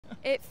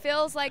It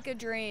feels like a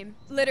dream.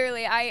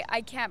 Literally,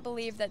 I can't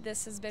believe that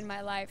this has been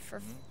my life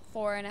for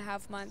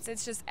 4.5 months.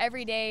 It's just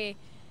every day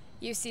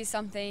you see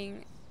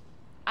something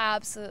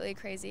absolutely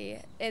crazy.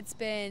 It's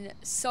been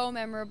so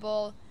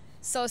memorable,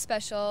 so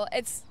special.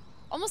 It's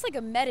almost like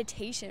a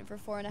meditation for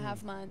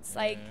 4.5 months.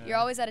 Like, you're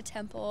always at a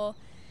temple.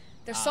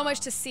 There's so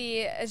much to see.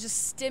 It's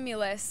just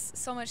stimulus,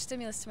 so much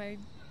stimulus to my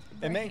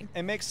brain.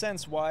 It makes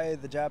sense why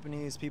the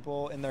Japanese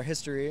people in their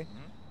history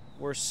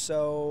were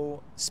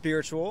so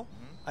spiritual.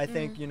 I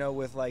think, you know,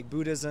 with like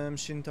Buddhism,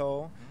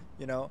 Shinto,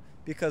 you know,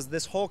 because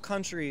this whole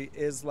country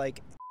is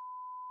like...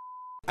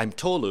 I'm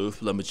Toru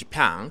from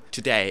Japan.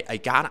 Today I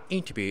got an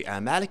interview an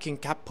American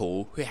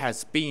couple who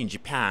has been in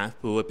Japan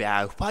for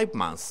about 5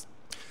 months.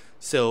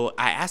 So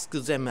I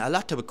asked them a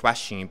lot of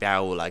questions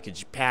about like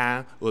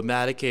Japan or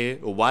America,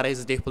 or what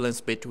is the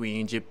difference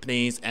between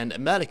Japanese and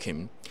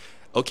American.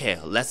 Okay,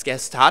 let's get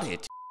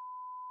started.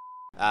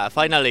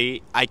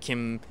 Finally, I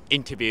can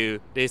interview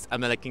this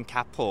American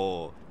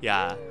couple.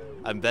 Yeah,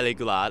 I'm very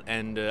glad,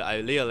 and I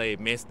really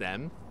miss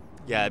them.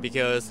 Yeah,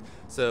 because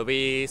so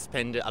we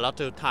spend a lot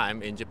of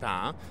time in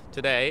Japan.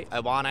 Today,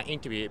 I wanna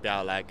interview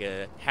about like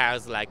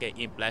how's like an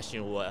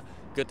impression or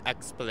good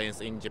experience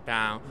in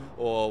Japan,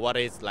 or what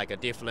is like a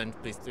difference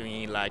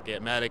between like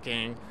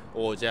American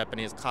or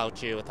Japanese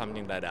culture or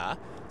something like that.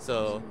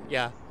 So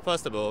yeah,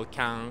 first of all,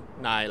 can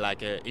I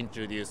like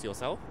introduce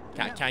yourself?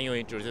 Can you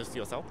introduce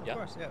yourself? Yeah. Of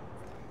course, yeah.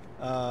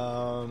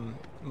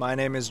 My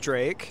name is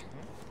Drake,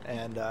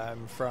 and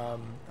I'm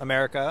from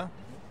America.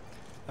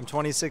 I'm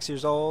 26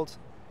 years old,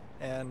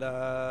 and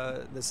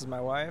this is my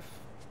wife.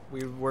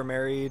 We were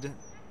married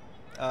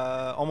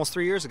almost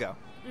 3 years ago.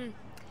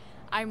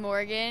 I'm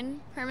Morgan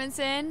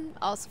Hermanson,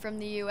 also from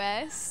the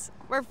U.S.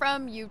 We're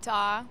from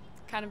Utah,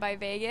 kind of by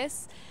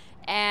Vegas,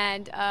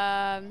 and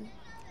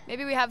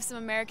maybe we have some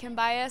American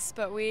bias,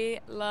 but we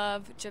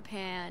love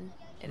Japan.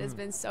 It has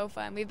been so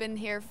fun. We've been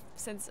here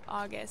since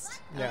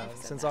August. Yeah,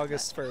 since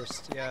August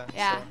 1st, yeah.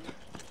 Yeah.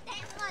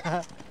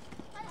 So.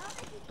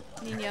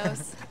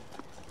 Niños.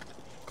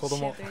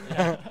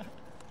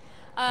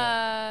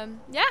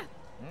 Yeah.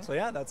 So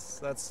yeah,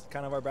 that's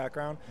kind of our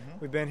background.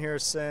 We've been here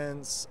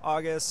since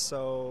August,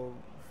 so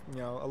you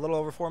know, a little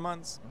over 4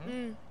 months.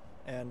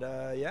 And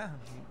yeah.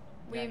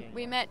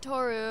 We met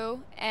Toru,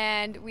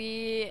 and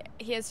he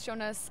has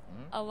shown us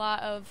a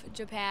lot of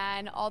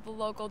Japan, all the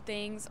local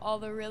things, all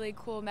the really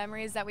cool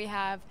memories that we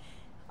have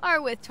are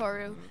with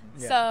Toru.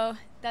 Yeah. So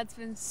that's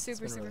been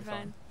super really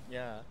fun.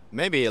 Yeah.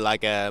 Maybe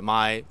like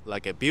my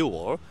like a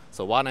viewer,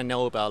 so wanna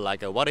know about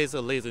like what is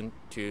the reason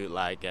to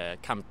like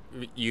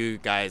you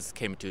guys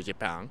came to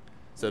Japan?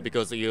 So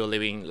because you're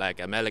living like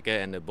America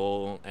and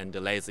born and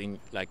raised in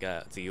like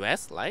the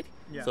US, right?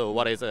 Yeah. So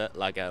what is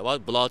like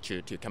what brought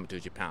you to come to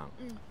Japan?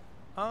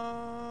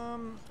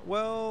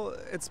 Well,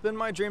 it's been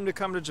my dream to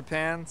come to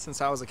Japan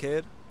since I was a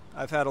kid.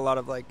 I've had a lot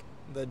of like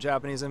the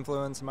Japanese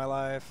influence in my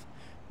life,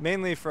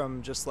 mainly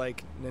from just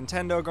like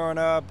Nintendo growing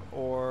up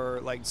or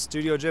like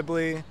Studio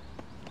Ghibli.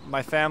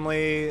 My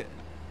family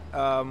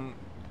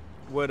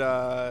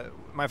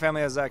my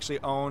family has actually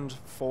owned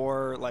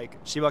 4 like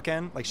Shiba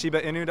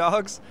Inu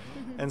dogs.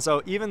 And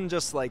so even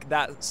just like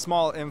that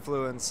small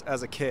influence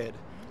as a kid,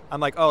 I'm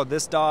like, oh,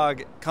 this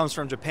dog comes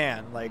from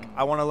Japan. Like,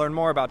 I want to learn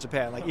more about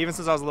Japan. Like, even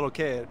since I was a little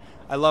kid,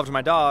 I loved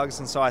my dogs,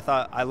 and so I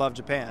thought I loved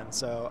Japan.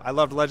 So I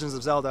loved Legends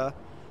of Zelda,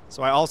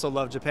 so I also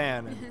loved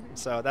Japan. And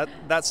so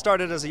that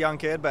started as a young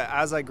kid, but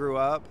as I grew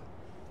up,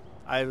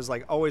 I was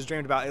like always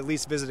dreamed about at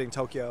least visiting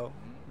Tokyo,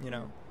 you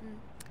know.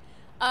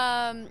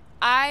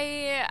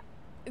 I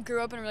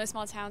grew up in a really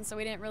small town, so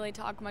we didn't really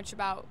talk much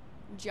about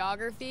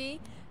geography.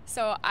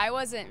 So I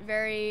wasn't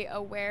very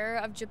aware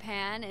of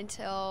Japan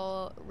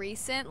until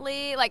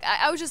recently. Like,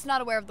 I was just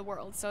not aware of the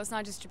world, so it's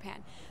not just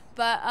Japan.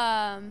 But,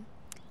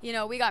 you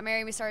know, we got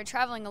married, we started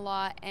traveling a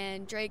lot,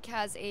 and Drake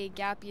has a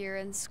gap year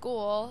in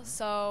school,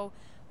 so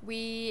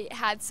we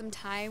had some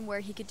time where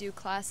he could do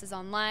classes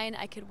online,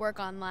 I could work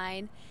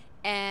online,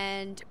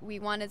 and we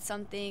wanted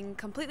something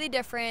completely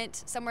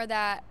different, somewhere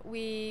that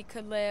we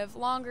could live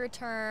longer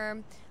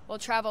term, we'll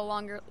travel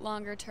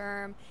longer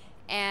term,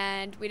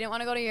 and we didn't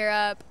want to go to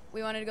Europe.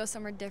 We wanted to go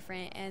somewhere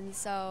different. And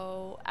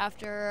so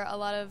after a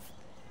lot of,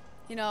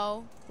 you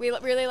know, we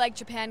really like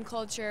Japan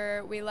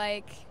culture. We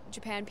like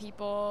Japan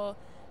people.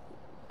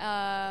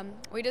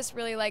 We just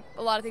really like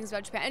a lot of things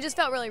about Japan. It just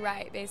felt really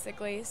right,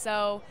 basically.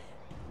 So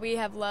we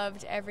have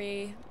loved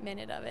every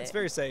minute of it. It's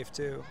very safe,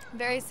 too.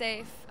 Very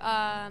safe.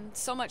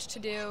 So much to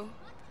do.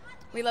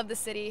 We love the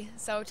city.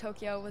 So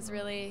Tokyo was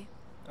really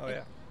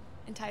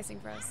enticing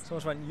for us. So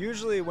much fun.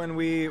 Usually when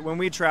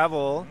we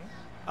travel,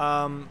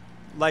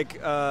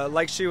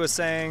 like she was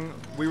saying,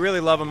 we really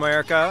love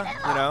America,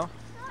 you know.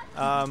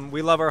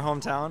 We love our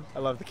hometown. I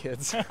love the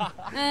kids.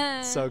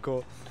 So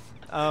cool.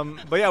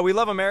 But yeah, we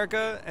love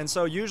America, and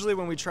so usually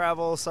when we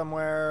travel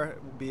somewhere,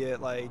 be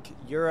it like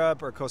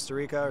Europe or Costa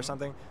Rica or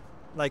something,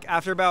 like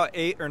after about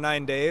 8 or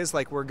 9 days,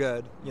 like we're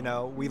good, you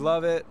know. We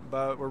love it,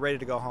 but we're ready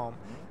to go home.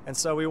 And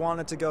so we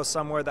wanted to go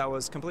somewhere that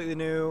was completely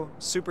new,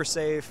 super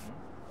safe,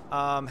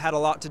 had a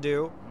lot to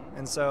do.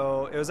 And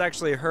so it was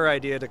actually her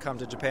idea to come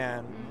to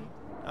Japan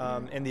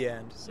in the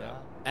end. So. Yeah.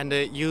 And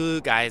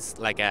you guys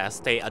like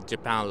stay at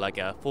Japan like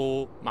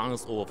 4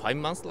 months or 5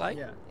 months, like?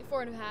 Yeah.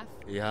 4.5.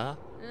 Yeah.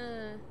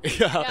 Yeah,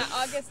 Yeah.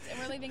 August, and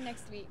we're leaving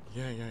next week.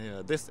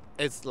 Yeah. This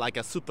is like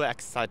a super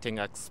exciting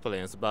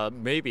experience, but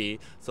maybe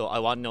so I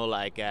want to know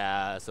like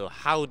so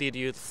how did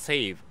you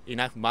save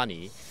enough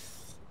money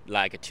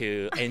like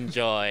to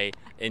enjoy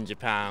in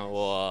Japan,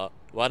 or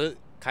what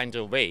kind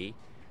of way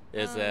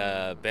is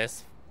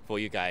best for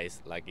you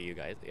guys, like you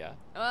guys?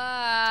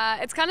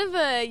 Yeah. It's kind of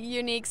a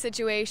unique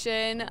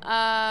situation.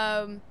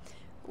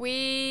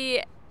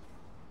 We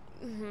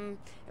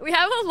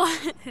have a lot.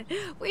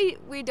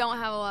 We don't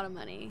have a lot of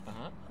money.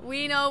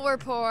 We know we're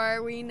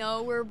poor. We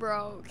know we're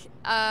broke.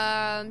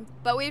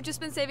 But we've just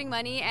been saving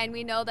money, and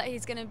we know that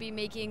he's going to be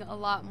making a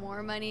lot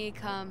more money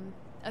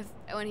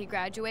when he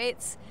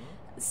graduates.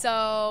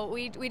 So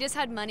we just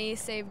had money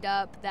saved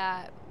up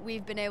that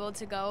we've been able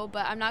to go.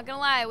 But I'm not going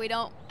to lie, we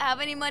don't have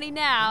any money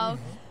now.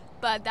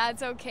 But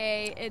that's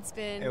okay.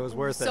 It was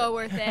worth it.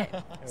 Worth it.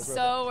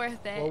 So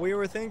worth it. Well, we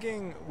were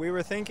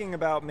thinking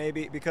about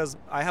maybe, because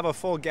I have a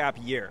full gap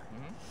year.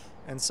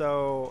 And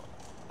so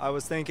I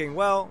was thinking,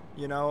 well,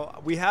 you know,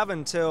 we have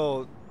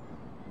until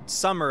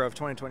summer of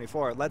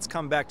 2024. Let's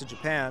come back to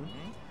Japan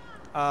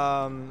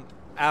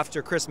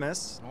after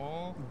Christmas.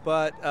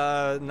 But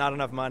not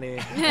enough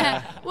money.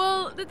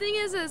 Well, the thing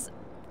is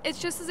it's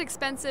just as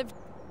expensive,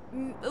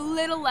 a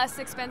little less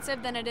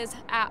expensive than it is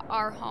at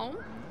our home.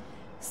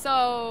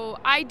 So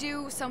I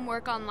do some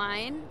work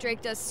online.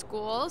 Drake does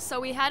school. So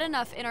we had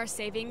enough in our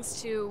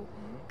savings to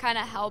kind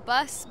of help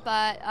us.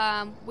 But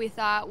we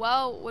thought,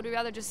 well, would we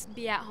rather just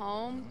be at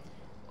home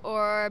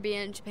or be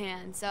in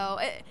Japan? So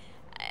I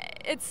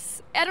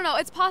don't know.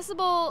 It's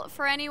possible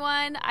for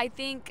anyone. I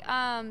think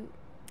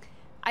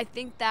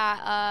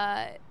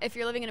that if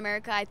you're living in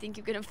America, I think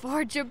you can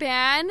afford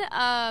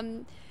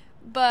Japan.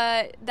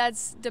 But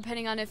that's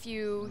depending on if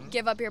you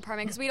give up your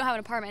apartment, because we don't have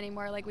an apartment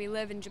anymore. Like, we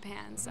live in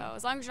Japan, so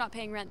as long as you're not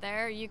paying rent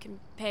there, you can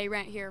pay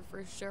rent here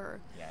for sure.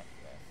 Yeah.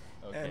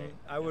 Okay.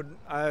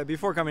 And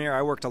before coming here,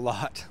 I worked a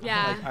lot.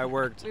 Yeah. Like, I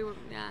worked.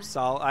 Yeah.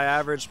 I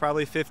averaged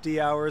probably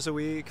 50 hours a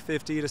week.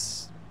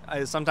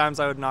 Sometimes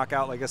I would knock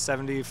out like a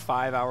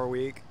 75-hour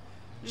week,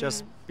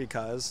 just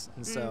because.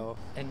 And so.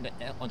 And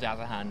on the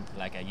other hand,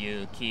 like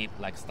you keep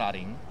like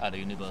studying at the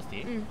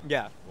university.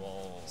 Yeah.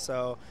 Whoa.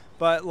 So.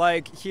 But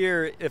like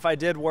here, if I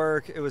did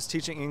work, it was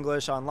teaching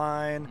English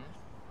online.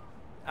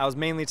 I was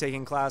mainly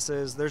taking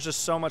classes. There's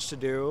just so much to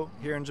do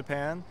here in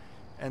Japan.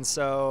 And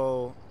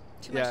so,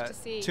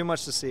 Too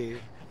much to see.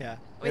 Yeah.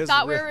 We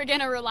thought we were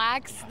going to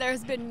relax.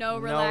 There's been no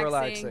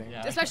relaxing.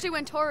 Yeah. Especially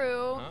when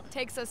Toru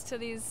takes us to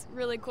these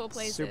really cool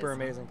places. Super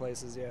amazing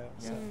places, yeah.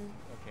 So.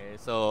 Okay,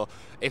 so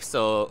if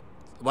so,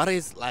 what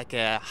is like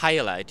a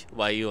highlight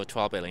while you are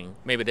traveling?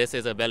 Maybe this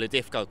is a very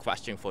difficult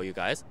question for you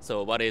guys.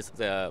 So what is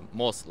the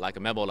most like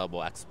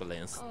memorable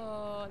experience?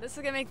 Oh, this is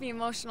gonna make me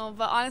emotional,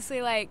 but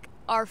honestly, like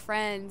our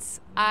friends,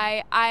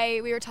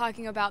 we were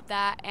talking about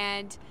that,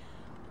 and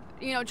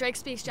you know, Drake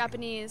speaks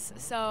Japanese,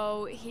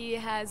 so he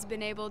has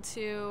been able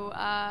to,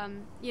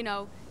 you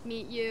know,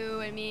 meet you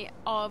and meet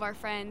all of our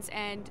friends.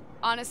 And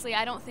honestly,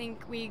 I don't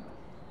think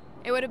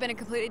it would have been a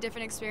completely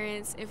different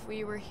experience if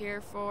we were here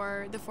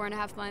for the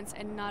 4.5 months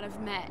and not have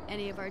met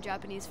any of our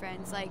Japanese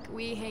friends. Like,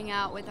 we hang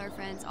out with our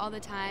friends all the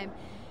time.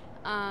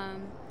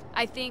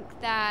 I think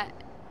that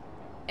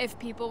if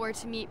people were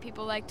to meet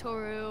people like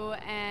Toru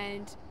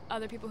and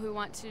other people who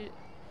want to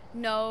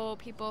know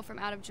people from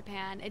out of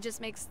Japan, it just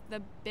makes the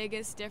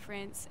biggest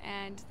difference,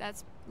 and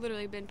that's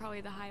literally been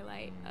probably the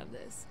highlight of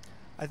this.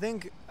 I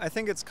think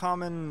it's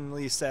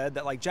commonly said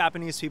that like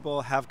Japanese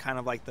people have kind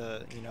of like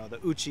the, you know, the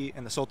uchi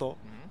and the soto,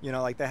 you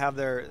know, like they have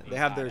their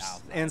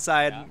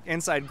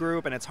inside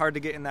group, and it's hard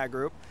to get in that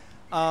group.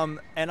 And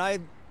I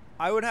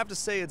would have to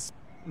say it's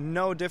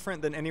no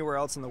different than anywhere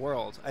else in the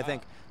world. I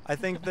think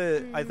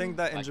that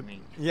in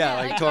Japan,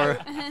 like Toru.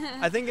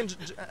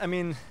 I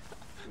mean,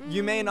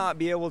 you may not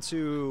be able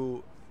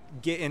to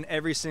get in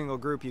every single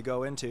group you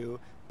go into,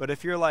 but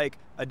if you're like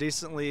a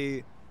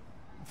decently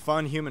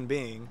fun human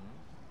being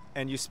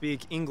and you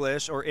speak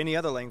English or any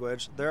other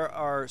language, there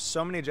are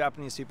so many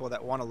Japanese people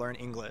that want to learn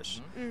English.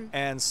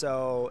 And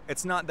so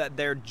it's not that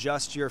they're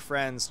just your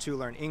friends to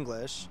learn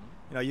English.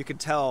 You know, you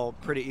could tell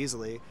pretty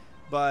easily.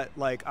 But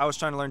like, I was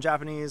trying to learn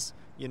Japanese,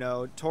 you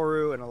know,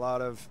 Toru and a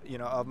lot of, you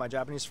know, of my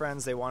Japanese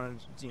friends, they wanted,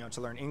 you know,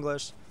 to learn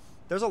English.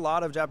 There's a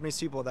lot of Japanese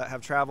people that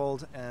have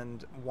traveled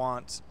and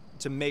want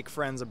to make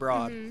friends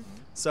abroad.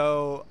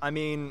 So, I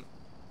mean,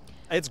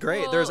 it's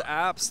great. Well, there's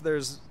apps,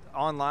 there's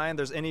online,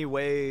 there's any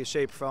way,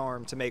 shape,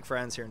 form to make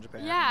friends here in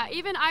Japan. Yeah,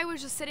 even I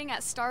was just sitting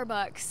at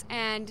Starbucks,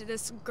 and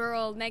this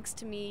girl next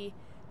to me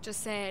just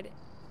said,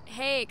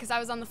 hey, because I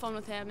was on the phone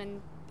with him, and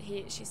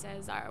she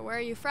says, where are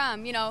you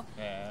from? You know,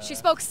 she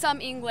spoke some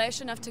English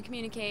enough to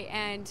communicate,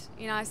 and,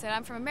 you know, I said,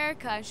 I'm from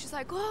America, and she's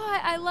like, oh,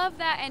 I love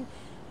that, and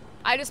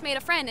I just made a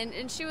friend,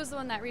 and she was the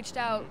one that reached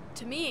out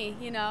to me,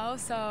 you know,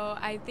 so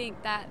I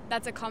think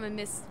that's a common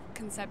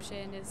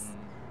misconception is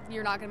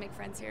you're not going to make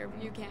friends here.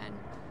 You can.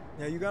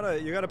 Yeah, you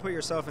gotta put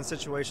yourself in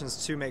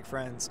situations to make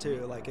friends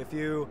too. Like if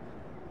you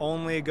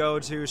only go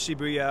to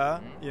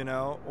Shibuya, you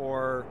know,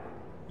 or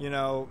you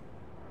know,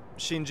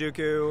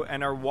 Shinjuku,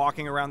 and are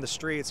walking around the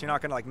streets, you're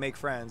not gonna like make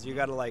friends. You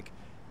gotta like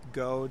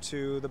go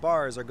to the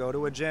bars or go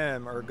to a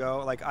gym or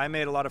go like I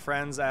made a lot of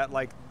friends at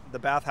like the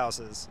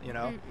bathhouses, you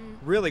know,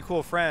 really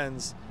cool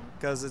friends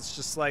because it's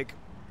just like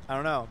I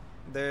don't know.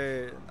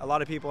 A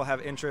lot of people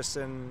have interest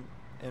in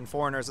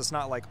foreigners. It's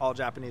not like all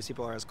Japanese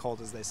people are as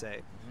cold as they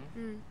say.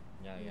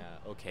 Yeah.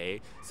 Okay.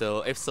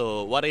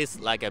 So, what is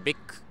like a big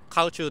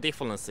cultural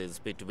differences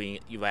between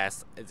the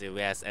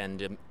US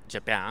and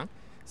Japan?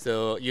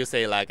 So you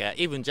say like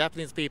even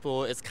Japanese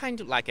people is kind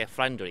of like a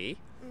friendly,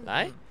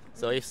 right?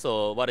 So if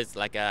so, what is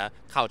like a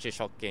culture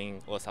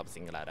shocking or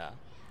something like that?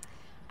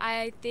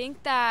 I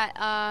think that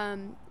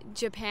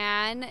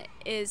Japan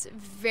is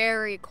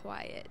very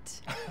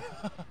quiet.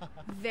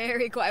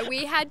 Very quiet.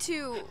 We had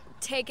to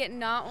take it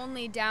not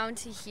only down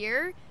to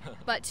here,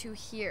 but to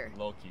here.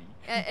 Low-key.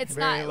 It's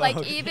Very not like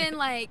low-key. even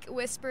like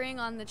whispering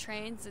on the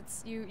trains.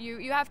 It's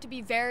you have to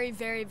be very,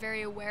 very,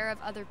 very aware of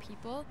other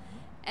people.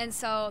 And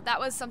so that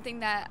was something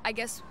that I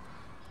guess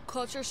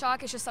culture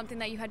shock is just something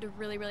that you had to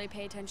really, really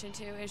pay attention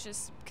to. It's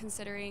just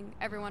considering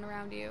everyone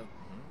around you,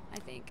 I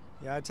think.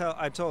 Yeah,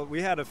 I told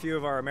we had a few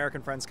of our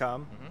American friends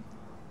come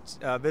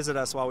visit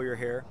us while we were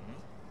here,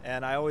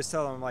 and I always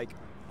tell them like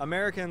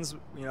Americans,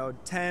 you know,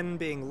 10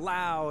 being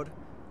loud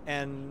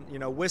and you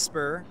know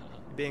whisper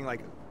being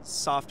like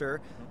softer.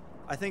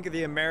 I think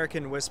the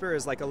American whisper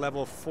is like a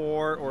level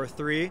 4 or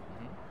 3.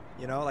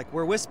 You know, like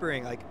we're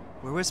whispering,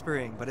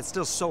 but it's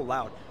still so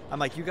loud. I'm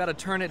like, you got to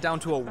turn it down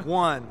to a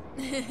 1.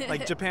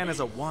 Like Japan is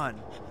a 1.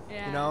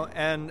 Yeah. You know,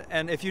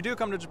 and if you do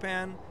come to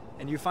Japan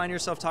and you find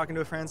yourself talking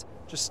to friends,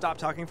 just stop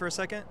talking for a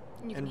second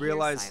You can and hear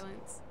realize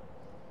silence.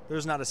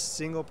 there's not a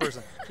single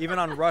person. Even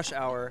on rush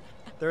hour,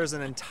 there's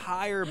an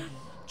entire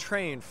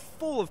train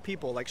full of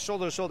people, like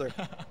shoulder to shoulder.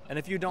 And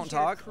if you don't You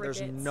hear talk, there's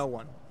crickets. no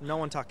one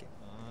talking.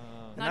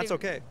 And Not that's even-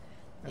 okay.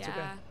 That's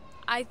okay.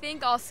 I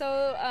think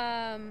also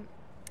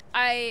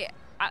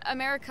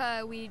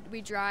America,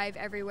 we drive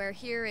everywhere.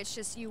 Here it's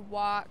just you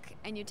walk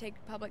and you take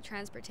public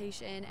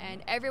transportation,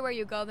 and everywhere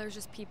you go there's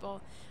just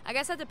people. I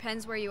guess that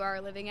depends where you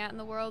are living at in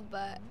the world,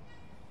 but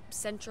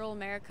Central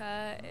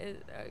America,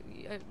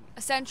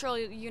 Central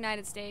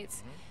United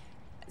States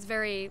is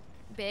very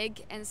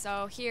big, and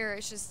so here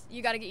it's just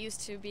you got to get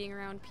used to being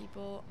around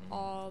people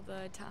all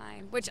the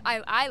time, which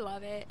I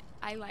love it.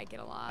 I like it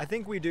a lot. I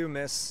think we do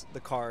miss the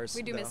cars.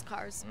 we do though. miss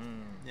cars,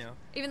 You know,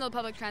 even though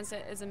public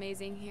transit is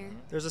amazing here.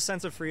 there's a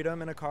sense of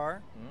freedom in a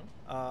car,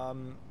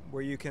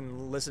 where you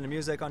can listen to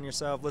music on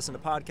yourself, listen to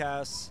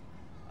podcasts.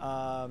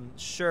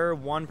 Sure,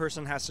 one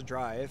person has to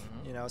drive,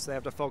 you know, so they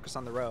have to focus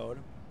on the road,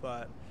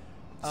 but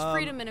It's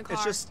freedom in a car.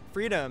 It's just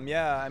freedom,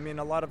 yeah. I mean,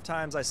 a lot of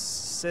times I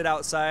sit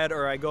outside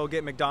or I go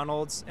get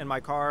McDonald's in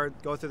my car,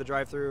 go through the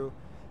drive-thru,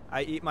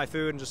 I eat my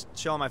food and just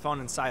chill on my phone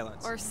in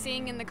silence. Or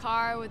sing in the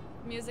car with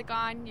music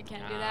on. You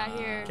can't do that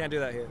here. Can't do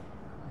that here.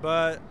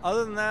 But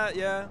other than that,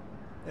 yeah,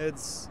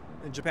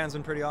 Japan's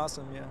been pretty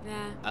awesome, yeah.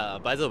 Yeah.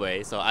 By the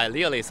way, so I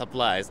really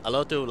surprised a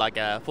lot of like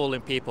foreign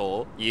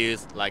people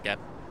use like a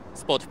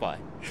Spotify.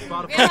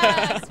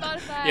 Yeah,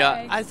 Spotify.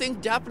 Yeah, I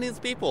think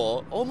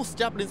almost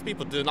Japanese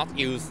people do not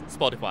use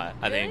Spotify.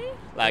 I think Really?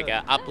 like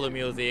Apple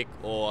Music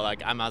or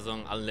like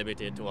Amazon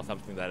Unlimited or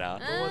something like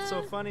that. But what's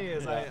so funny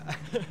is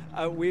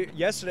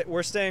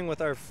we're staying with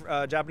our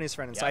Japanese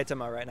friend in Yeah.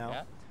 Saitama right now.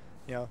 Yeah.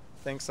 You know,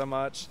 thanks so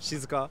much,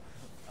 Shizuka.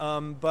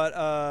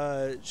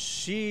 But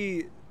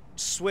she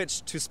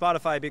switched to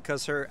Spotify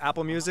because her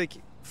Apple Music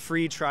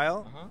free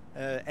trial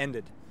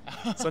ended.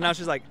 So now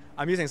she's like,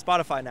 I'm using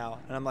Spotify now,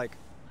 and I'm like,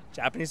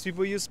 Japanese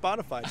people use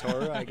Spotify,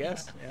 Toru, I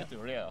guess. Yeah. It's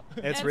real.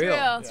 It's It's real.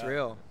 real. It's Yeah.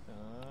 real.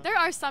 There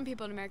are some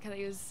people in America that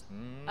use.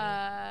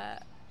 I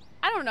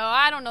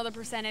don't know the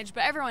percentage,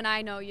 but everyone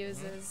I know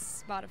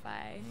uses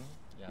Spotify.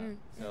 Yeah.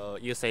 So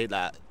you say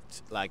that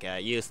like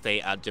you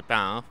stay at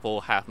Japan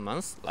for half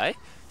months, right?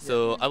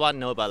 So I want to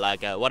know about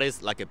like what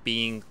is like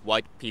being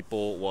white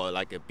people or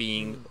like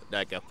being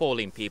like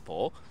foreign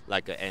people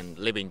like and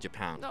live in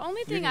Japan. The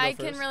only You thing can go I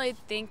can first. really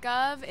think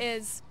of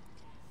is,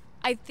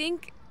 I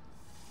think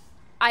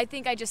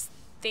I just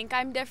think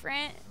I'm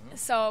different.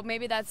 So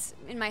maybe that's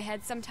in my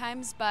head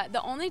sometimes. But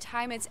the only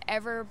time it's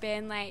ever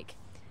been like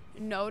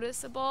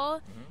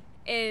noticeable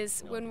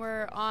is when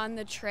we're on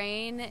the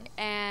train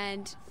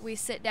and we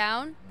sit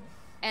down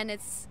and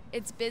it's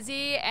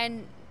busy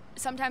and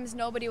sometimes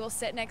nobody will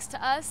sit next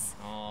to us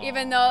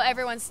even though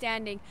everyone's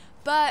standing.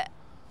 But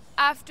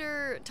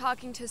after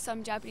talking to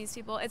some Japanese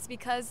people, it's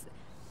because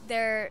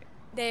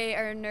they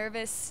are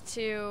nervous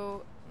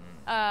to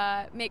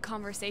make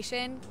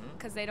conversation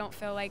because they don't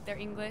feel like they're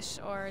English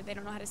or they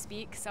don't know how to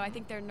speak. So I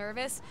think they're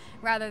nervous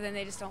rather than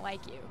they just don't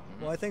like you.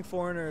 Well, I think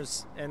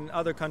foreigners in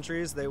other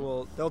countries,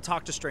 they'll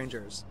talk to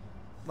strangers.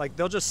 Like,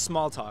 they'll just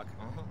small talk,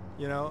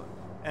 you know?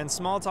 And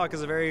small talk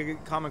is a very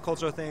common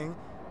cultural thing.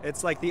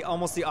 It's like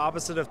almost the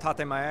opposite of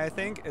tatemae, I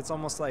think. It's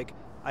almost like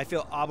I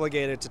feel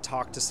obligated to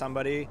talk to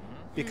somebody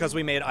because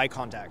we made eye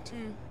contact.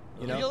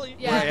 You know? Really?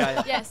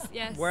 Yeah. Yes.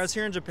 Yes. Whereas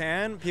here in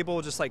Japan, people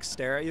will just like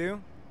stare at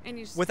you and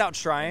you just, without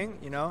trying,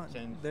 you know?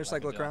 They just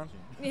like look around.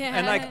 yeah.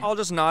 And like I'll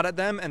just nod at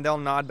them and they'll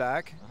nod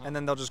back and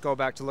then they'll just go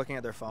back to looking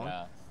at their phone.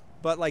 Yeah.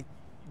 But like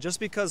just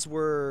because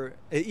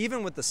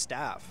even with the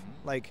staff,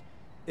 like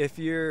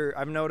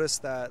I've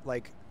noticed that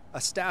like a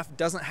staff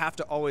doesn't have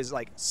to always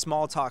like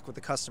small talk with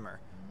the customer.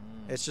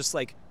 It's just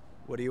like,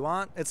 what do you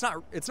want? It's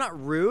not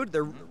rude.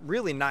 They're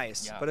really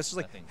nice, but it's just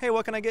like, hey,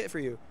 what can I get for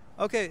you?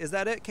 Okay, is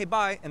that it? Okay,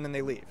 bye, and then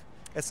they leave.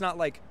 It's not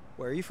like,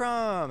 where are you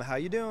from? How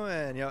you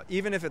doing? You know,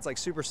 even if it's like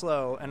super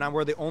slow and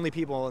we're the only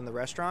people in the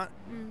restaurant,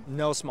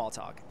 no small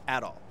talk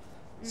at all.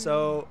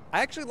 So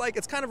I actually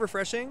it's kind of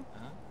refreshing.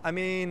 I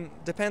mean,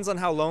 depends on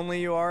how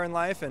lonely you are in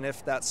life, and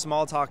if that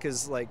small talk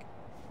is like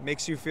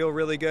makes you feel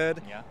really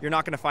good, you're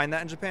not going to find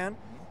that in Japan.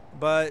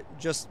 But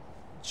just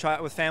try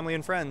it with family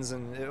and friends,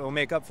 and it will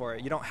make up for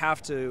it. You don't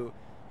have to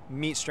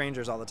meet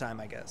strangers all the time,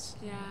 I guess.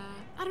 Yeah.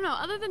 I don't know.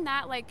 Other than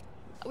that, like,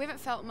 we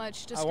haven't felt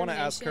much discrimination. I want to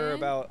ask her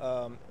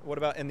about what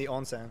about in the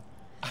onsen?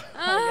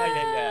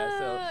 Yeah.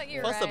 So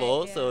You're first of right,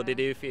 all, yeah. so did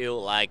you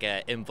feel like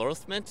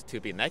embarrassment to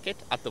be naked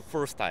at the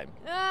first time?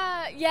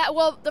 Yeah,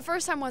 well, the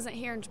first time wasn't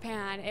here in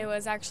Japan. It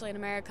was actually in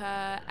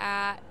America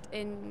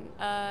in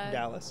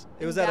Dallas.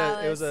 It in was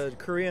Dallas. it was a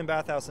Korean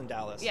bathhouse in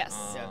Dallas. Yes.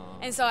 Yeah.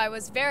 And so I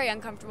was very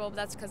uncomfortable, but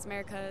that's because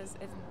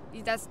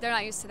they're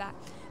not used to that.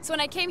 So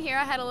when I came here,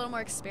 I had a little more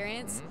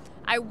experience.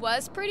 I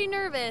was pretty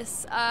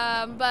nervous,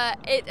 but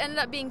it ended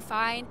up being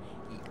fine.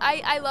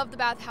 I love the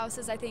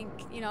bathhouses. I think,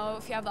 you know,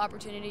 if you have the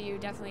opportunity, you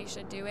definitely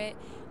should do it.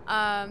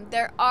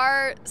 There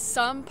are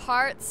some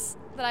parts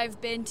that I've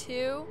been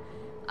to,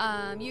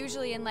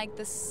 usually in like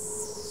the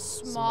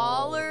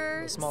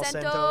smaller small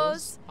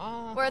sentos,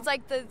 where it's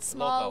like the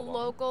small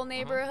local Uh-huh.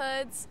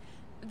 neighborhoods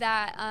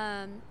that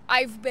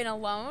I've been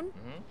alone,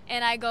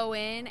 and I go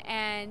in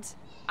and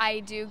I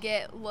do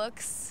get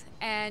looks,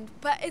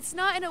 but it's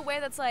not in a way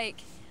that's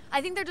like, I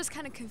think they're just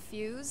kind of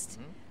confused.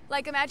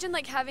 Like, imagine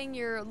like having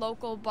your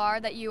local bar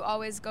that you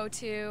always go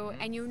to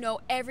and you know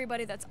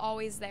everybody that's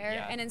always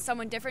there, and then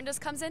someone different just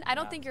comes in. I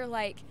don't think you're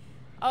like,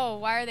 oh,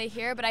 why are they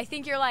here? But I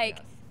think you're like,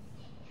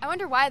 I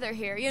wonder why they're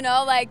here, you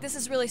know, like this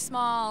is really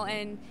small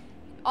and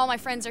all my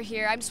friends are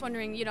here. I'm just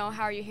wondering, you know,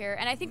 how are you here?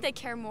 And I think they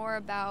care more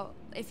about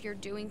if you're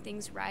doing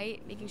things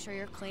right, making sure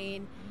you're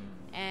clean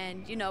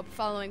and, you know,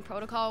 following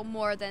protocol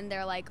more than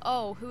they're like,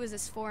 oh, who is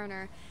this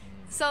foreigner?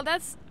 So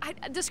that's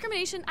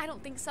discrimination. I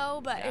don't think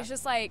so, but it's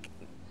just like,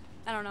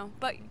 I don't know.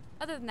 But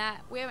other than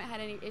that, we haven't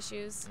had any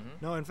issues.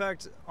 No, in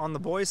fact, on the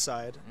boys'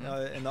 side,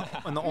 in the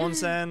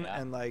onsen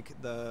and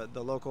like the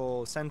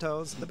local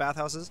sentos, the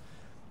bathhouses,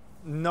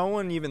 no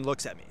one even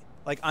looks at me.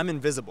 Like, I'm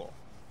invisible,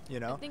 you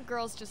know? I think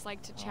girls just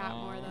like to chat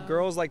more, though.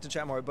 Girls like to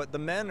chat more, but the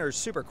men are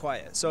super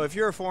quiet. So if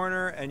you're a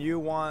foreigner and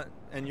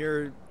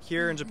you're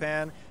here in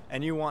Japan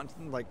and you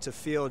want like to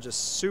feel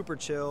just super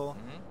chill,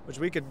 which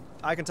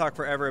I can talk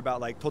forever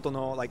about like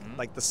Totono,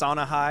 like the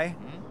sauna high.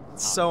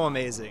 It's so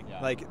amazing.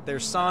 Like,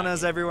 there's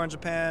saunas everywhere in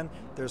Japan.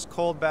 There's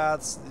cold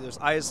baths. There's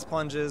ice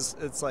plunges.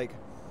 It's like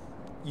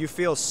you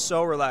feel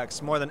so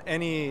relaxed more than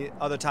any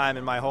other time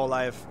in my whole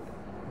life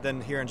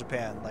than here in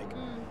Japan. Like,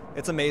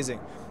 it's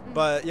amazing.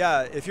 But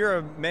yeah, if you're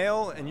a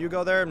male and you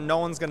go there, no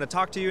one's gonna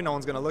talk to you. No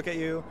one's gonna look at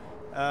you.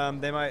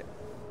 They might.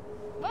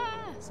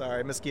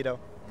 Sorry,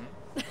 mosquito.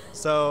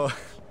 So,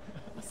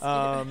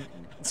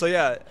 so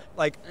yeah,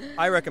 like,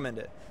 I recommend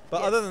it.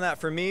 But other than that,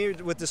 for me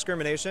with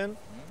discrimination,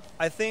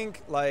 I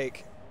think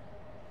like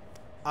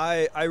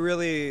I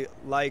really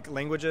like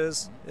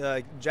languages.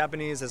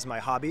 Japanese is my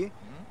hobby,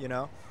 you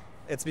know.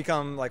 It's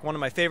become like one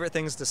of my favorite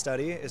things to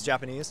study is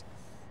Japanese.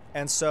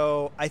 And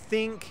so I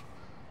think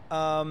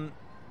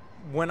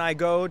when I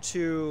go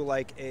to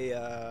like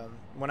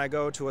when I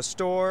go to a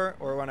store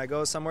or when I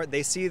go somewhere,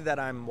 they see that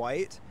I'm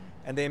white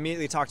and they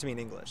immediately talk to me in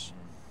English.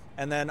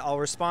 And then I'll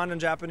respond in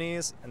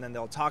Japanese and then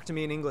they'll talk to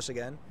me in English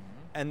again.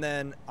 And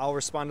then I'll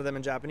respond to them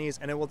in Japanese,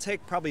 and it will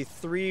take probably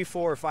 3,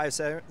 4, or 5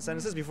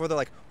 sentences before they're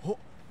like, "Oh,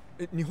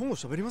 Nihongo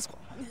shibarimasu ka?"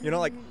 You know,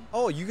 like,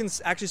 "Oh, you can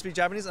actually speak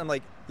Japanese?" I'm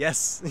like,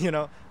 "Yes," you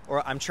know,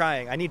 or "I'm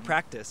trying. I need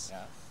practice."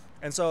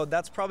 And so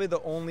that's probably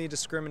the only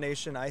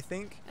discrimination, I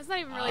think. It's not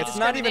even really It's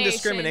not even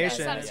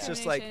discrimination. It's, not it's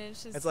just like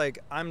discrimination. it's like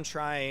I'm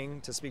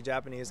trying to speak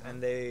Japanese,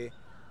 and they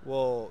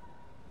will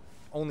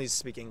only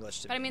speak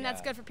English to me. But I mean,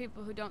 that's good for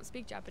people who don't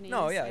speak Japanese.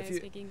 No, yeah, and if you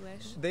speak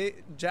English.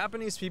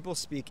 Japanese people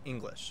speak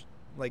English.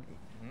 Like,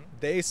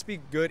 they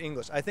speak good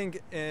English. I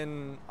think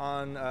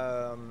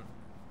on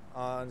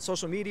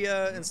social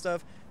media and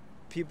stuff,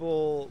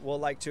 people will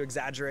like to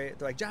exaggerate.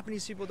 They're like,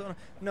 Japanese people don't.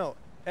 No,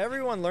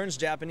 everyone learns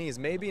Japanese.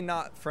 Maybe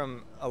not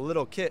from a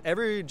little kid.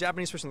 Every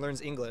Japanese person learns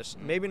English.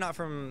 Maybe not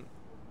from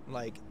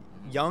like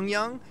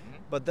young,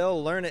 but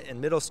they'll learn it in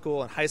middle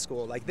school and high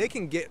school. Like, they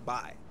can get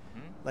by.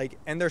 Like,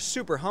 and they're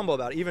super humble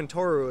about it. Even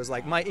Toru is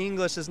like, my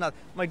English is not.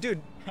 I'm like, dude,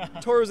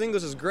 Toru's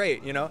English is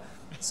great, you know.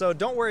 So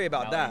don't worry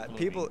about that.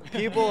 People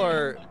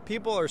are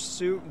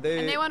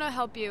And they want to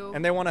help you.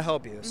 And they want to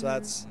help you. So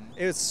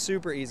it's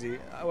super easy.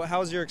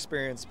 How's your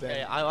experience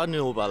been? I want to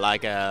know about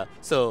like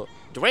so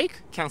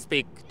Drake can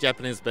speak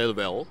Japanese very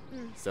well.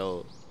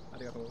 So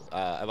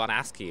I want to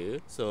ask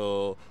you.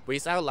 So,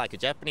 without like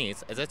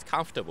Japanese, is it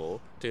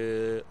comfortable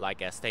to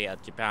like stay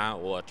at Japan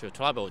or to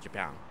travel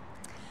Japan?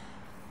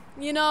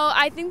 You know,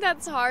 I think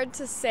that's hard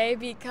to say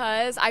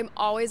because I'm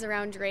always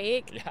around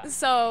Drake. Yeah.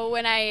 So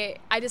when I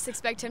just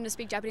expect him to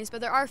speak Japanese,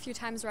 but there are a few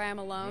times where I am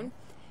alone.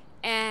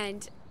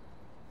 And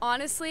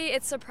honestly,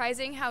 it's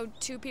surprising how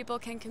two people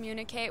can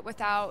communicate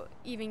without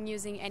even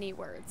using any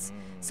words.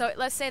 So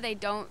let's say they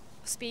don't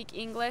speak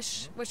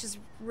English, which is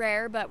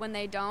rare, but when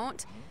they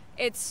don't,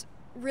 it's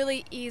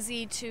really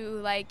easy to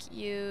like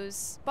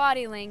use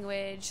body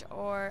language,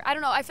 or I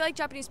don't know, I feel like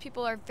Japanese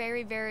people are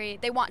very, very,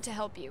 they want to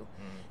help you.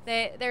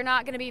 They're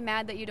not going to be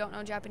mad that you don't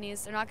know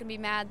Japanese. They're not going to be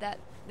mad that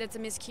it's a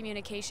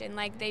miscommunication.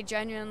 Like, they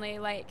genuinely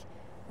like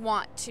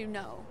want to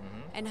know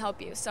and help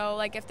you. So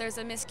like if there's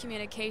a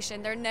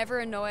miscommunication, they're never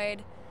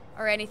annoyed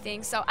or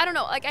anything. So I don't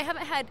know, like I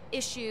haven't had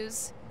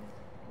issues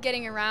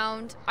getting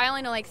around. I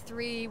only know like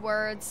 3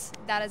 words,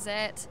 that is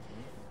it.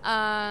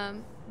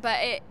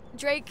 But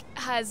Drake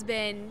has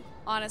been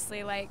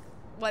honestly like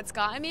what's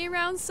gotten me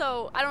around.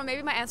 So I don't know,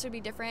 maybe my answer would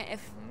be different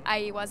if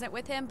I wasn't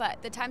with him,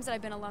 but the times that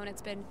I've been alone,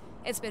 it's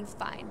been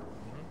fine.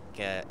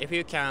 Okay, if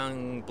you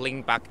can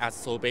bring back as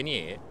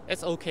souvenir,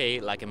 it's okay,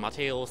 like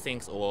material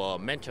things or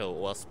mental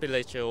or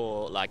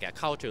spiritual, like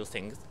cultural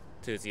things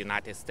to the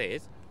United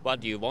States. What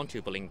do you want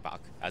to bring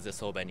back as a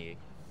souvenir?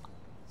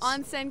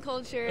 Onsen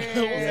culture.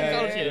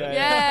 Yeah.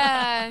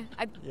 Yeah.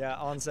 Yeah,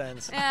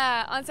 onsens.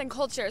 Yeah, onsen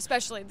culture,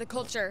 especially the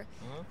culture,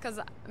 because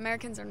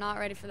Americans are not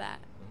ready for that.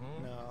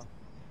 No.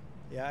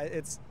 Yeah,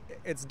 it's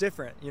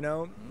different, you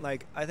know?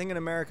 Like, I think in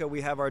America we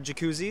have our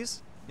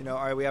jacuzzis, you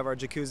know, we have our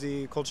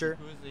jacuzzi culture.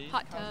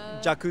 Hot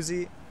tub.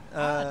 Jacuzzi.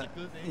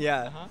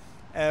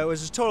 Yeah.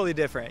 Which is totally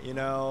different, you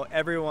know?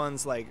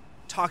 Everyone's like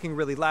talking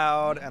really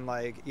loud and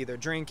like either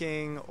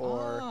drinking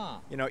or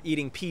you know,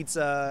 eating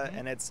pizza,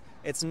 and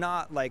it's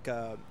not like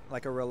a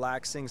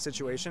relaxing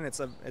situation. It's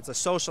a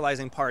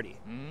socializing party.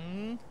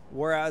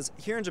 Whereas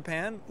here in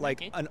Japan,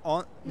 like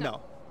no,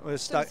 we're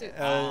stuck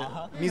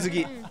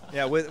mizugi,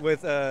 yeah,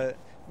 with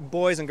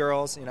boys and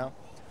girls, you know.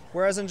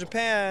 Whereas in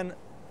Japan,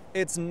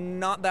 it's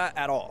not that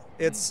at all.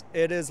 It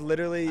is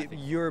literally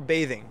you're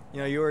bathing. You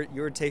know,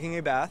 you're taking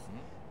a bath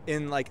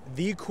in like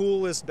the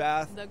coolest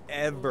bath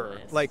ever.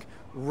 Like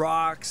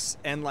rocks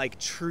and like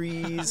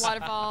trees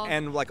Waterfall.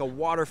 and like a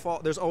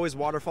waterfall. There's always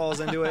waterfalls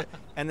into it,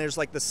 and there's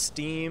like the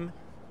steam,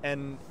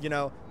 and you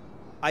know,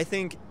 I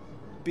think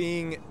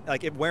being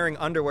like wearing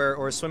underwear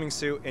or a swimming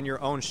suit in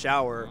your own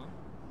shower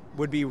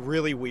would be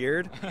really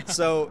weird.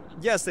 So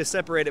yes, they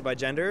separate it by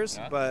genders,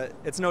 but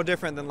it's no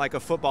different than like a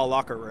football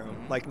locker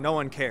room. Like no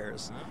one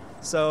cares.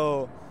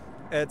 So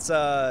it's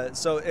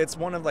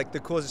one of like the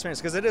coolest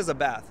experiences because it is a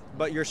bath,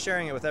 but you're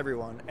sharing it with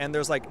everyone, and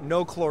there's like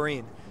no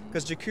chlorine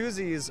because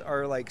jacuzzis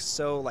are like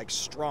so like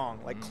strong,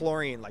 like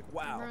chlorine, like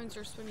wow. Ruins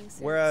your swimming suits.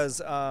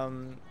 Whereas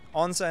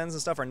onsens and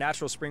stuff are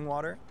natural spring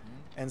water,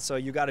 and so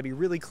you got to be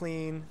really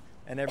clean,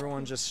 and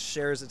everyone just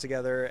shares it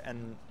together,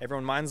 and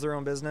everyone minds their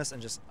own business,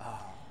 and just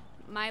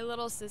My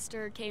little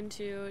sister came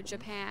to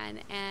Japan,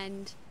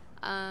 and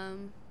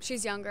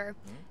she's younger,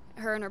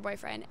 her and her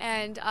boyfriend.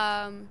 And,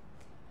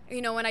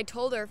 you know, when I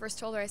first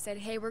told her, I said,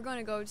 hey, we're going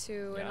to go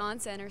to an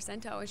onsen or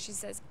sento. And she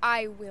says,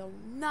 I will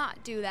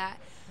not do that.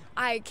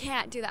 I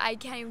can't do that. I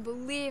can't even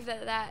believe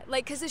that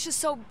like, because it's just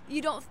so,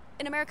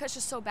 in America, it's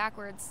just so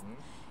backwards.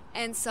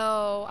 And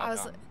so I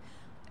was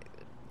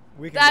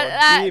we can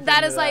go deep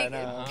that into is like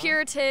now.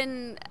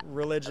 Puritan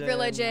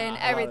religion,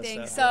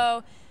 everything.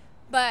 Stuff,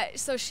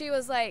 So she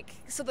was like,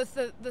 so the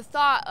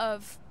thought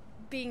of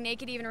being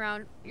naked even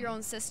around your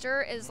own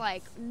sister is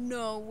like,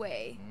 no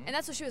way. And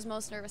that's what she was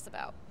most nervous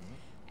about.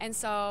 And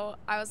so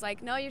I was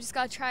like, no, you just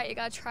gotta try it, you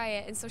gotta try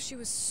it. And so she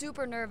was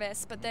super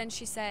nervous, but then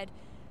she said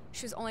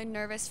she was only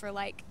nervous for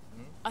like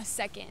a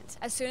second.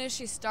 As soon as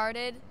she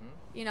started,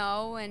 you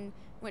know, and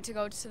went to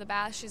go to the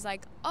bath, she's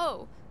like,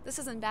 oh, this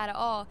isn't bad at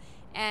all,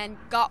 and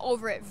got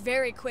over it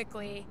very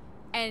quickly.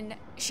 And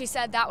she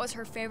said that was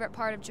her favorite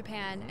part of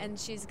Japan, and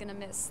she's gonna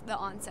miss the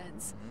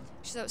onsens.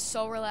 She said it was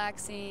so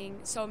relaxing,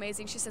 so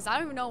amazing. She says, I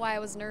don't even know why I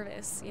was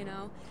nervous, you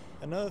know.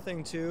 Another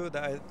thing too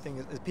that I think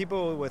is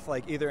people with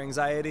like either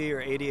anxiety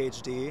or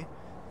ADHD,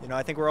 you know,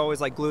 I think we're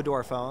always like glued to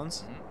our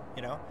phones,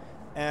 you know.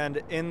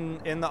 And in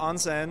the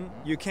onsen,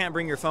 you can't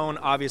bring your phone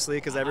obviously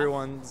because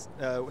everyone's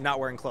not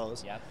wearing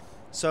clothes. Yep.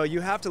 So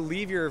you have to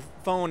leave your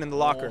phone in the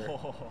locker.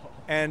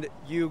 And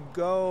you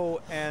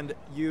go and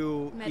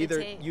you meditate.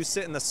 Either you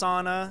sit in the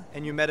sauna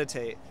and you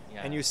meditate,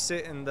 and you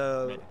sit in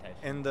the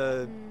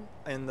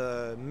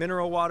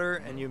mineral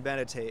water and you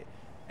meditate,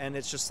 and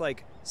it's just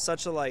like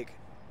such a like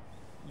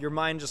your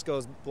mind just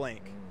goes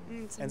blank.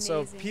 It's and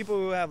amazing. so people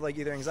who have like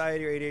either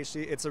anxiety or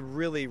ADHD, it's a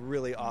really,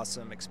 really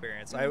awesome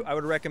experience. I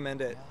would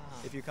recommend it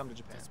if you come to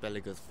Japan. That's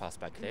very good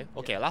perspective.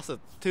 Okay, last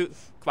 2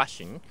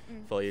 questions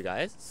for you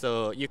guys.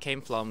 So you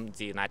came from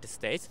the United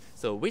States.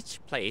 So which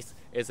place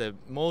is the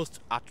most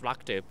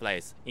attractive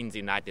place in the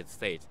United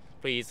States?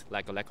 Please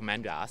like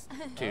recommend us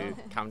to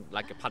come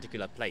like a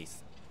particular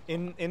place.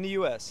 In the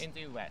U.S. In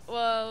the US.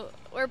 Well,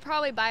 we're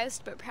probably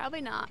biased, but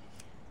probably not.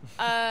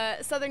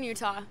 Southern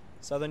Utah.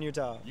 Southern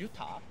Utah.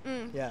 Utah?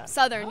 Yeah.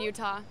 Southern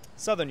Utah.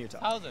 Southern Utah.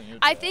 Southern Utah.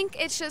 I think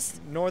it's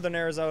just Northern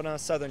Arizona,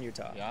 Southern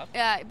Utah. Yeah.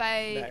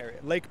 by That area.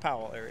 Lake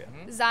Powell area.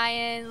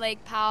 Zion,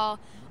 Lake Powell,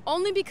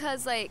 only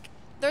because like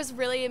there's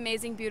really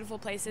amazing, beautiful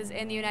places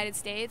in the United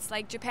States.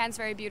 Like Japan's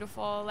very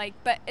beautiful, like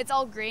but it's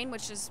all green,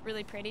 which is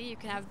really pretty. You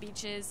can have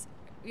beaches,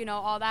 you know,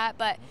 all that,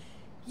 but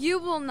you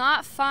will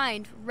not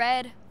find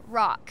red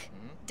rock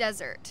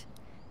desert.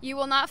 You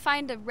will not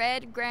find a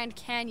red Grand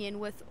Canyon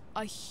with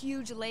a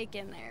huge lake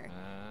in there.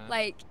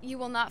 Like you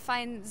will not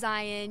find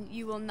Zion.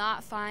 You will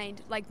not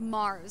find like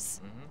Mars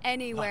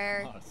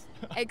anywhere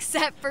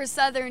except for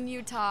Southern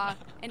Utah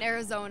and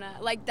Arizona.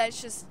 Like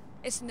that's just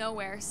it's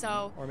nowhere.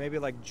 So Or maybe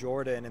like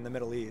Jordan in the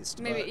Middle East.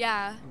 maybe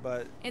but,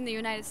 but in the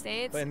United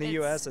States, But in the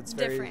U.S., it's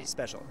very different.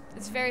 special.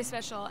 It's very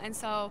special, and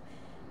so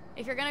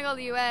if you're gonna go to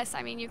the U.S.,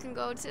 I mean, you can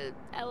go to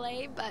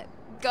L.A., but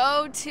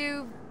go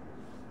to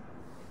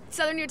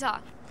Southern Utah.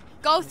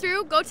 Go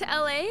to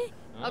L.A.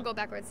 I'll go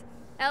backwards.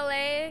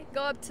 L.A.,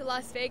 go up to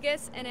Las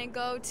Vegas, and then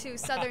go to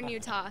Southern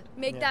Utah.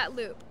 Make that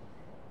loop.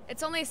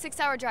 It's only a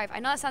 6-hour drive. I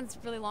know that sounds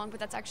really long, but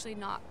that's actually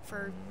not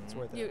for It's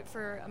worth it.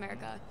 for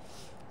America.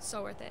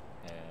 So worth it.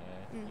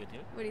 You too?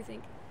 What do you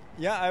think?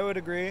 Yeah, I would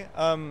agree.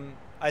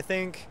 I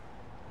think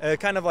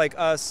kind of like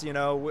us, you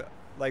know,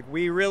 like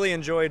we really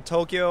enjoyed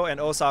Tokyo and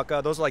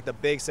Osaka. Those are like the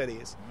big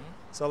cities.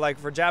 So like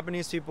for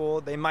Japanese people,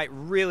 they might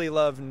really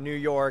love New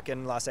York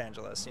and Los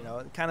Angeles, you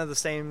know, kind of the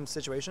same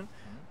situation.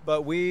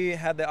 But we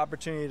had the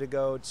opportunity to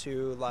go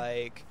to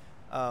like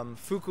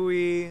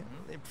Fukui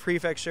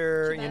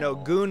Prefecture, you know,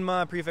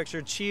 Gunma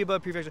Prefecture,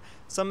 Chiba Prefecture,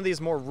 some of these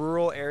more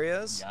rural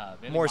areas. Yeah,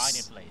 very more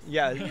mining place.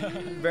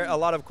 Yeah, a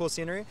lot of cool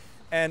scenery.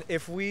 And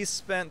if we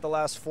spent the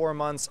last 4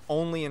 months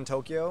only in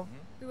Tokyo,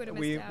 We would have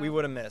we missed out.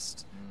 would have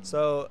missed.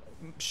 So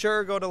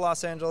sure, go to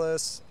Los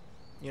Angeles.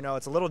 You know,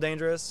 it's a little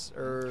dangerous,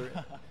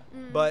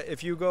 but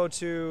if you go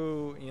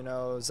to, you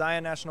know,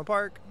 Zion National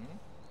Park,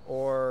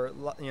 or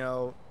you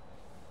know,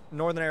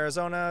 Northern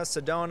Arizona,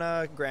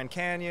 Sedona, Grand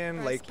Canyon,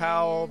 Bryce Lake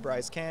Powell, Canyon.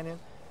 Bryce Canyon,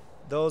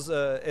 those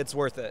it's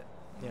worth it.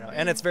 You know,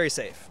 and it's very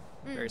safe.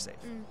 Very safe.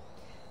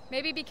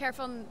 Maybe be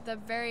careful in the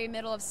very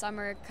middle of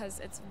summer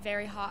because it's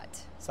very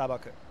hot.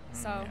 Sabaku.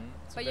 So,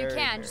 but very, you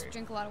can very- just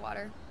drink a lot of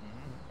water.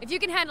 If you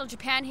can handle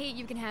Japan heat,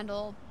 you can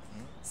handle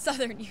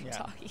Southern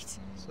Utah heat.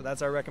 So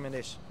that's our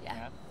recommendation.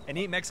 Yeah. And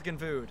eat Mexican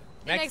food.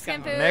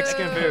 Mexican food.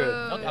 Mexican food.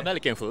 Not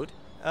American food.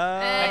 You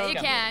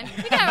can.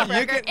 You can have a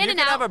You burger. can, you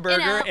can have a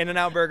burger,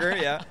 In-N-Out burger,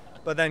 yeah.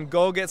 But then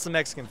go get some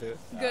Mexican food.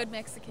 Good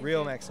Mexican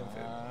Real food. Mexican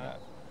food.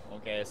 Yeah.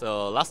 Okay,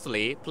 so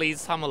lastly, please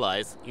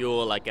summarize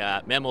your like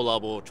a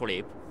memorable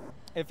trip.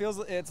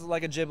 It's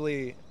like a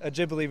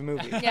Ghibli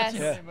movie. Yes.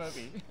 Yeah.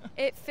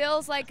 It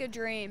feels like a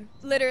dream.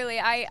 Literally,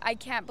 I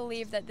can't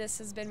believe that this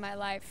has been my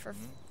life for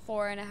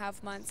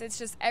 4.5 months. It's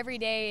just every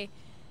day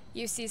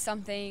you see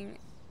something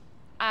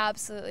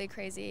absolutely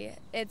crazy.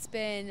 It's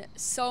been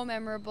so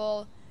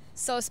memorable,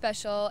 so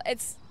special.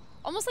 It's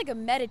almost like a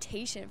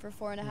meditation for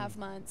 4.5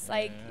 months.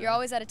 Like you're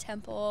always at a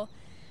temple.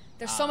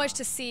 There's so much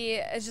to see.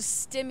 It's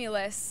just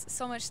stimulus,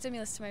 so much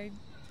stimulus to my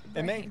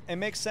brain. It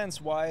makes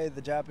sense why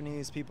the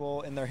Japanese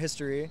people in their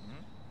history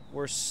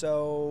were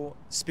so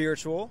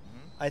spiritual.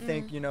 I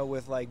think, you know,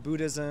 with like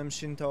Buddhism,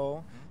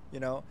 Shinto, you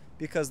know,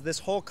 because this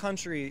whole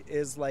country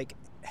is like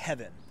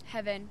heaven,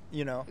 Heaven.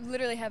 you know,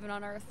 Literally heaven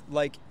on earth.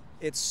 like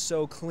it's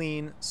so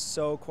clean,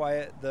 so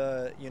quiet.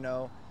 You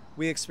know,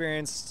 we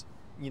experienced,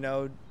 you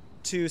know,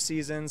 2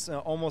 seasons,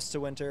 almost to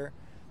winter,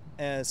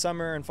 and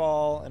summer and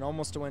fall and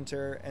almost to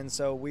winter. And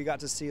so we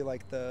got to see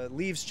like the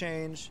leaves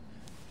change,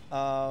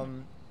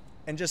 and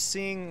just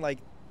seeing like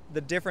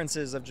the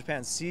differences of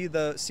Japan, see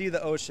the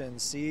ocean,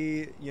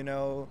 see, you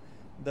know,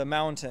 the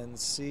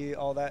mountains, see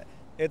all that.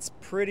 It's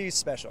pretty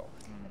special.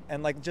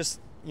 And like just,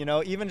 you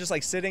know, even just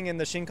like sitting in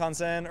the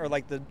Shinkansen or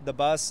like the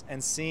bus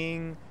and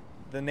seeing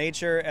the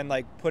nature and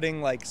like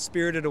putting like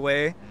Spirited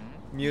Away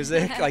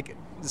music, like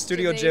the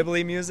Studio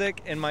Ghibli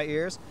music in my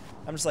ears,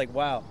 I'm just like,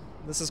 wow,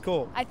 this is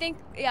cool. I think,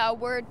 a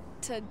word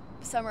to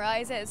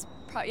summarize it is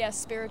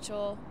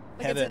spiritual.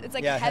 Like Heaven. It's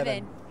like Yeah, heaven.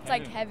 heaven. It's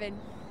like heaven.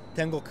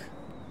 Tengok.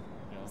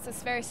 It's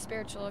this very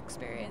spiritual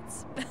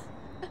experience.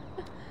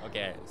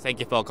 Okay,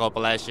 thank you for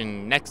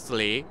cooperation.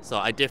 Nextly, so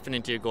I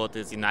definitely go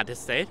to the United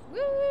States. Woo!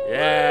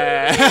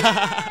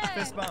 Yeah.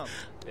 Fist bump.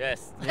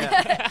 Yes.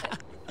 Yeah.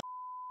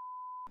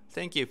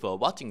 Thank you for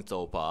watching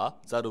so far.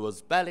 That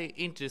was very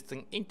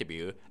interesting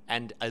interview,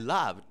 and I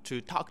love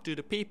to talk to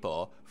the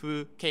people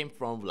who came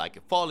from like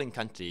a foreign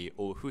country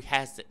or who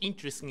has an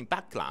interesting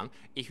background.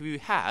 If you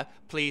have,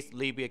 please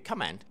leave a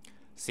comment.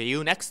 See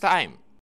you next time.